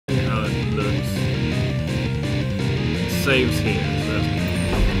saves here, so.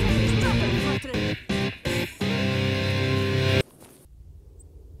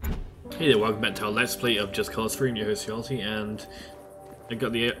 Hey there, welcome back to our Let's Play of Just Cause 3, I'm your host Yalty, and I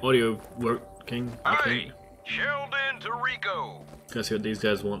got the audio working, I think. Hey, Sheldon to Rico. Gotta see what these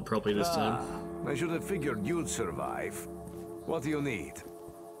guys want properly this time. I should have figured you'd survive. What do you need?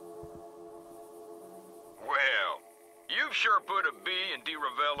 Well, you've sure put a bee in Di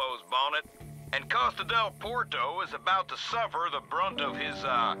Ravello's bonnet, and Costa del Porto is about to suffer the brunt of his,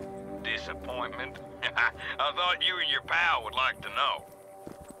 disappointment. I thought you and your pal would like to know.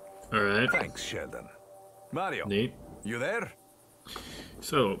 Alright. Thanks, Sheldon. Mario, Neat. you there?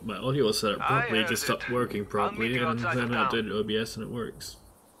 So, my audio was set up properly, it just stopped working properly, and then I did OBS and it works.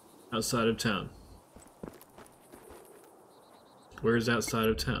 Outside of town. Where's outside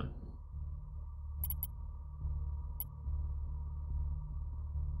of town?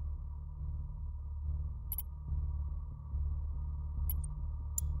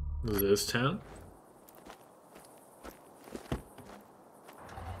 Is this town?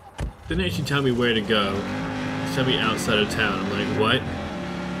 Didn't actually tell me where to go. Just tell me outside of town. I'm like, what?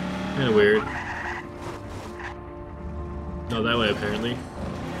 Kinda weird. Not that way apparently.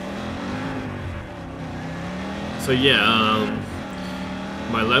 So yeah,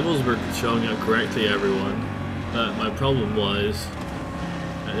 my levels were showing up correctly, everyone. My problem was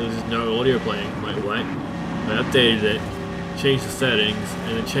there was no audio playing. I'm like, what? I updated it, changed the settings,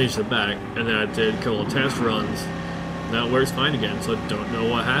 and then changed it back, and then I did a couple of test runs. Now it works fine again, so I don't know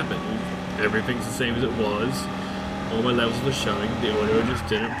what happened. Everything's the same as it was. All my levels were showing, the audio just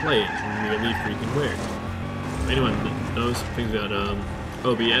didn't play. It's really freaking weird. If anyone knows things about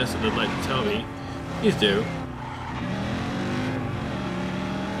OBS and they'd like to tell me, please do.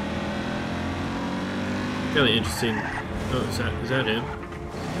 Fairly interesting. Oh, is that him?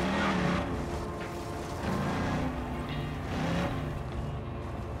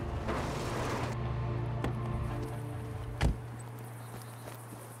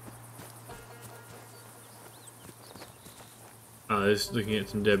 Just looking at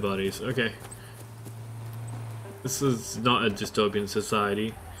some dead bodies. Okay. This is not a dystopian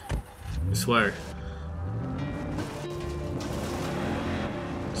society. I swear.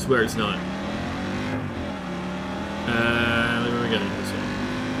 I swear it's not. Where are we going? This way.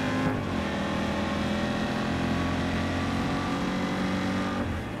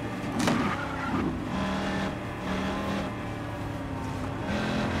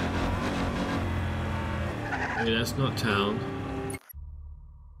 Okay, that's not town.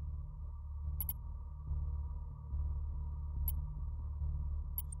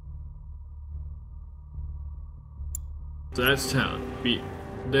 So that's town. Be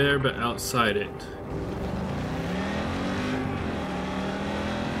there, but outside it.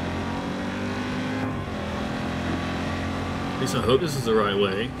 At least I hope this is the right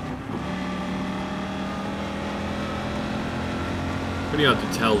way. Pretty hard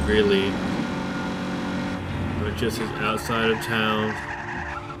to tell, really. It just is outside of town.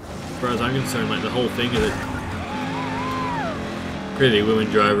 As far as I'm concerned, like the whole thing of it. Pretty women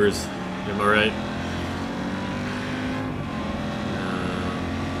drivers. Am I right?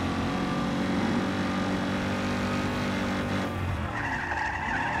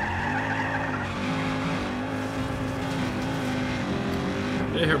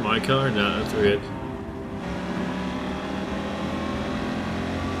 Did I hear my car? No, that's weird.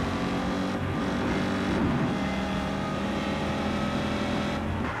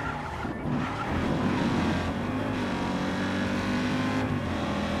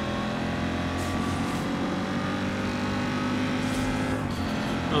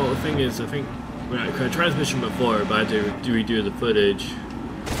 Oh, the thing is, I think when I tried this mission before, but I had to redo the footage.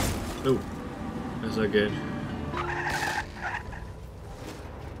 Oh, that's not good.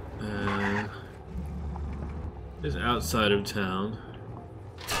 It's outside of town.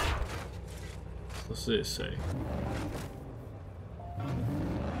 What's this say?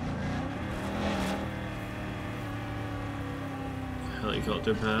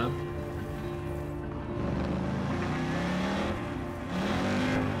 Helicopter pad.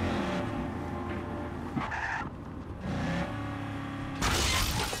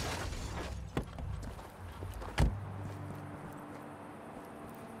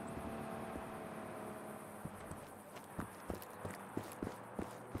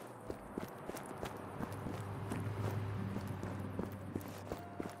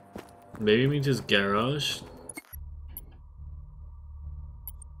 Maybe means his garage.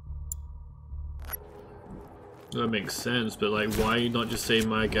 That makes sense, but like, why not just say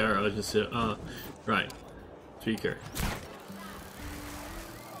my garage and say, right, speaker.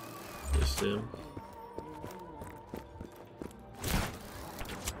 Just him.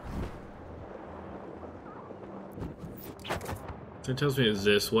 It tells me it's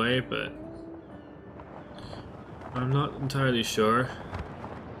this way, but I'm not entirely sure.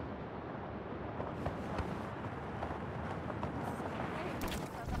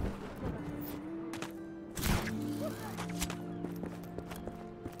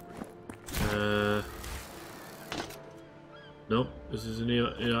 Nope, this isn't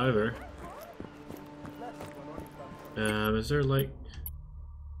it either. Is there like...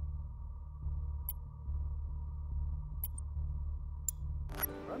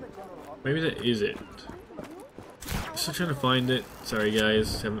 Maybe that is it. Still trying to find it. Sorry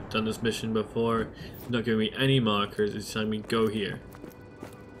guys, haven't done this mission before. Not giving me any markers, it's telling me go here.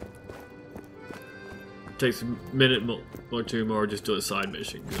 Takes a minute or two more just do a side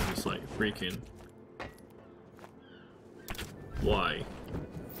mission because I'm just like freaking... Why?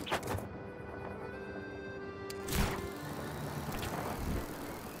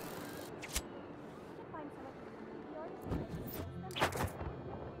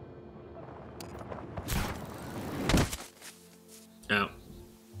 Ow.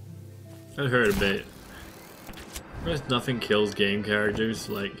 That hurt a bit. There's nothing kills game characters,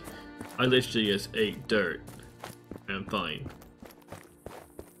 like, I literally just ate dirt. And I'm fine.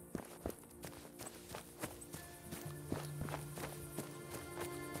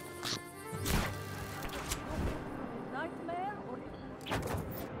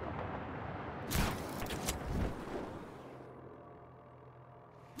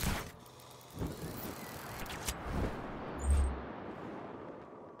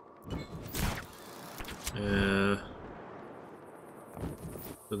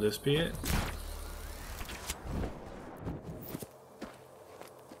 Will this be it?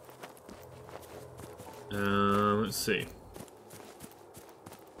 Let's see.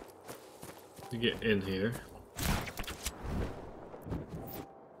 To get in here.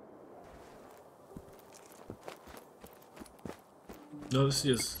 No, this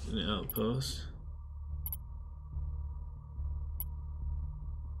is just an outpost.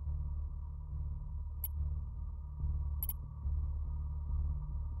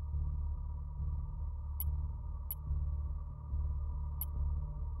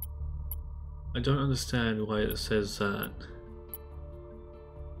 I don't understand why it says that.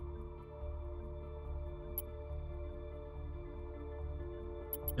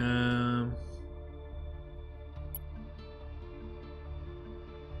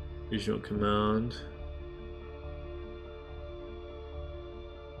 Visual command.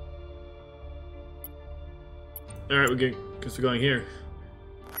 Alright, guess we're going here.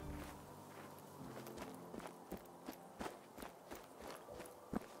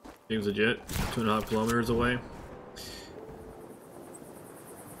 Seems legit. 2.5 kilometers away.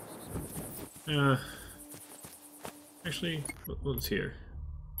 Actually, what's here?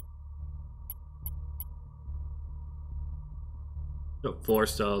 Got 4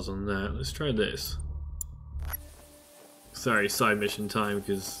 stars on that. Let's try this. Sorry, side mission time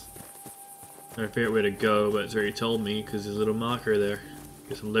because I figured where to go, but it's already told me because there's a little marker there.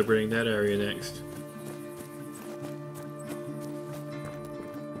 Guess I'm liberating that area next.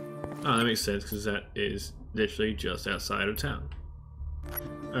 Oh, that makes sense because that is literally just outside of town.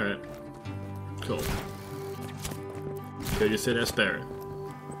 Alright. Cool. Could you say that's better?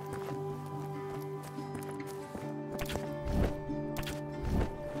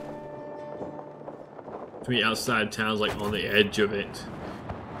 To be outside town's like on the edge of it.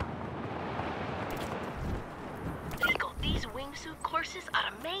 Nico, these wingsuit courses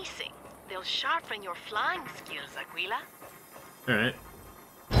are amazing. They'll sharpen your flying skills, Aquila. Alright.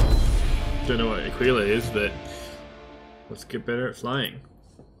 Don't know what Aquila is, but let's get better at flying.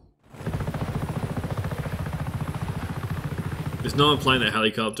 There's no one flying that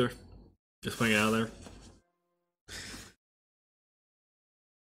helicopter. Just flying out of there.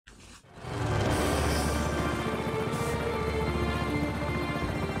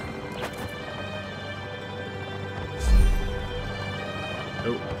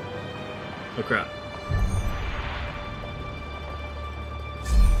 Oh crap.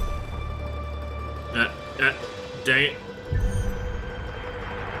 Dang it.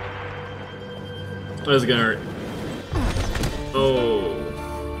 That is gonna hurt. Oh.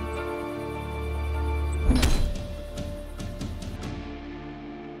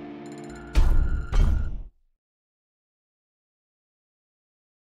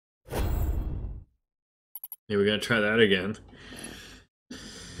 Yeah, we're gonna try that again.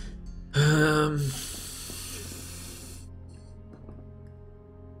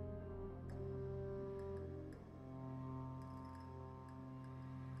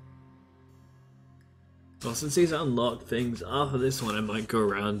 Well, since these unlocked things, after this one I might go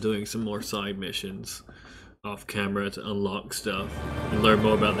around doing some more side missions. off camera to unlock stuff and learn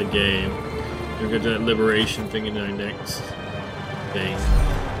more about the game. We're gonna do that liberation thing in our next thing,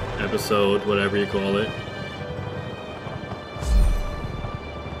 episode, whatever you call it.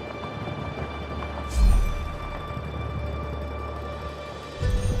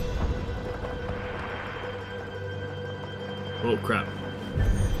 Oh crap.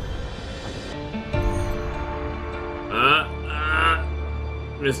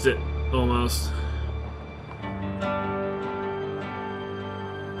 Missed it. Almost.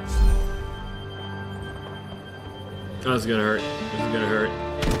 Oh, it's gonna hurt. This is gonna hurt.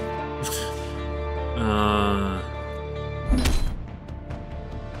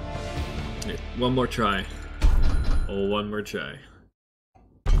 One more try. Oh, one more try.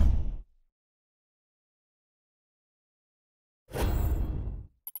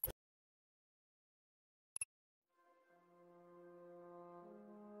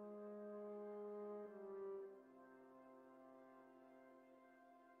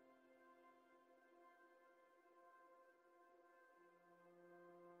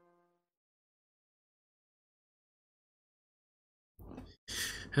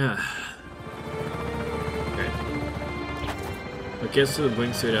 Okay. I guess the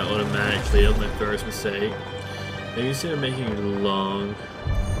wingsuit out automatically. That was my first mistake. Maybe instead of making long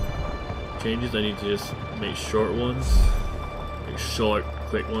changes, I need to just make short ones. Make short,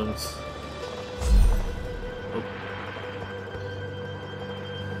 quick ones.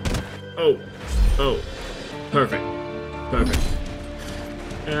 Oh. Oh. Perfect. Perfect.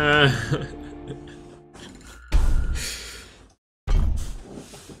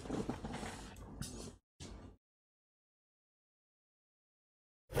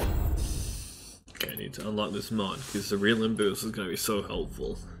 Okay, I need to unlock this mod because the real boost is going to be so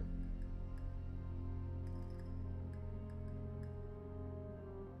helpful.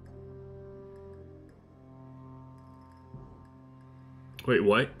 Wait,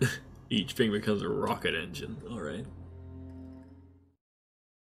 what? Each thing becomes a rocket engine. Alright.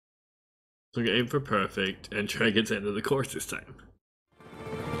 So aim for perfect and try to get to the end of the course this time.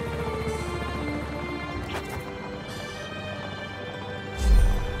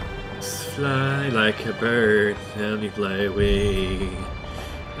 Fly like a bird, and you fly away.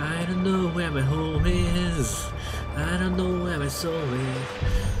 I don't know where my home is. I don't know where my soul is.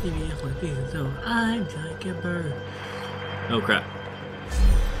 Maybe I want to know I'm like a bird. Oh crap.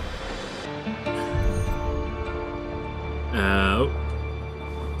 Ow.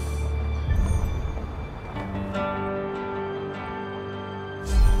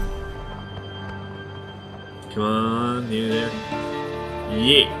 Come on, you there.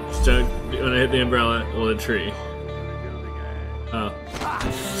 Yeah! Start when I hit the umbrella or the tree. Oh.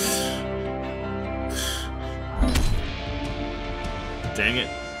 Dang it.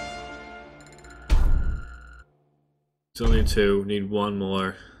 It's only two, need one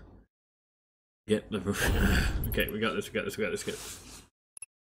more. Get the okay, we got this, we got this, we got this, we got this.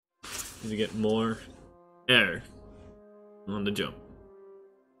 Need to get more air on the jump.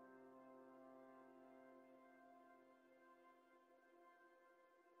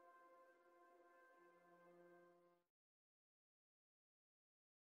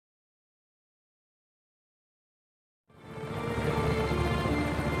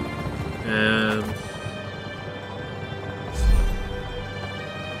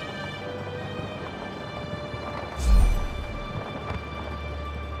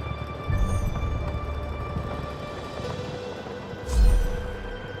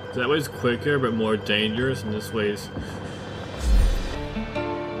 That way's quicker but more dangerous, and this way's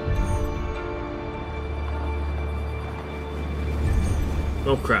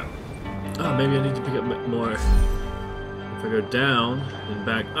oh crap. Oh, maybe I need to pick up more. If I go down and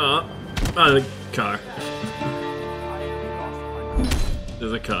back up. Oh, the car.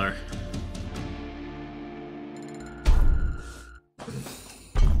 There's a car.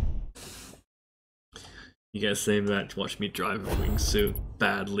 You guys save that to watch me drive a wingsuit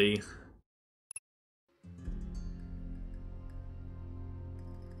badly.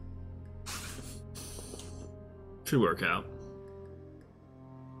 Should work out.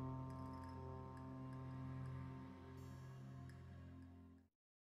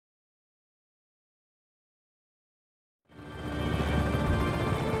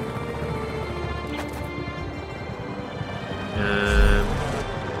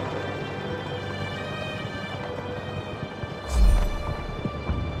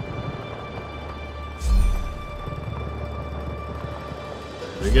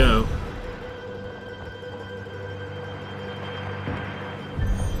 There we go.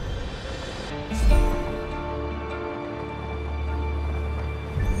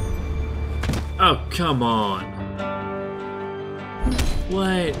 Oh, come on.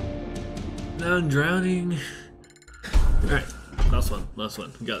 What? Now I'm drowning. Alright, last one.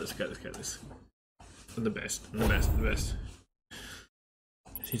 We got this. I'm the best. I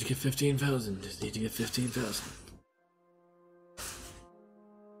need to get 15,000. Just need to get 15,000.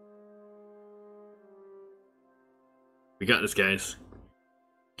 We got this, guys.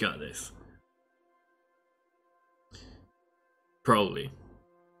 Got this. Probably.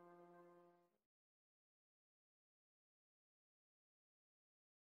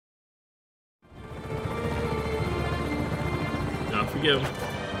 Off we go.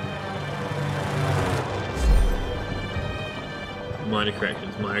 Minor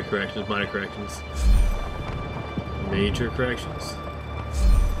corrections. Major corrections.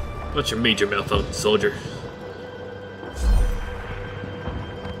 What's your major malfunction, soldier?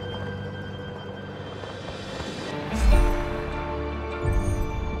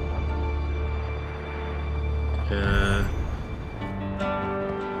 Okay,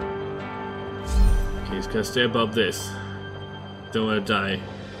 he's gotta stay above this. Don't want to die.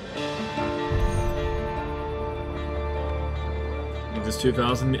 Give this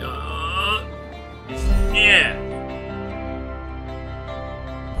 2,000. Yeah.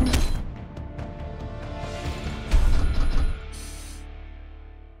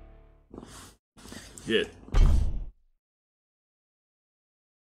 Good.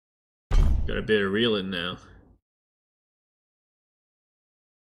 Got a bit of reeling now.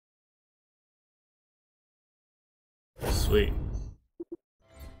 Sweet.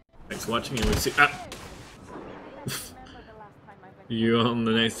 Thanks for watching, and we'll see. Ah! You on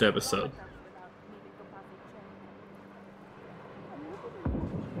the next episode.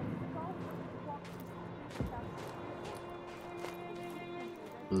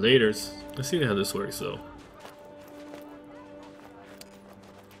 Laters. Let's see how this works though.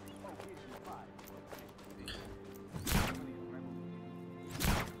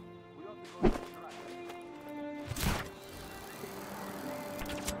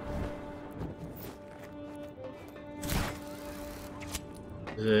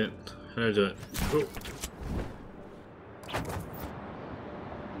 Is it? How do I do it? Oh.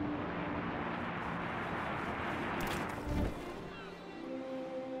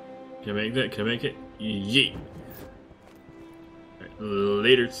 Can I make that? Can I make it? Yeet. Right,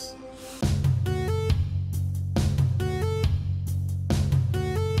 laters.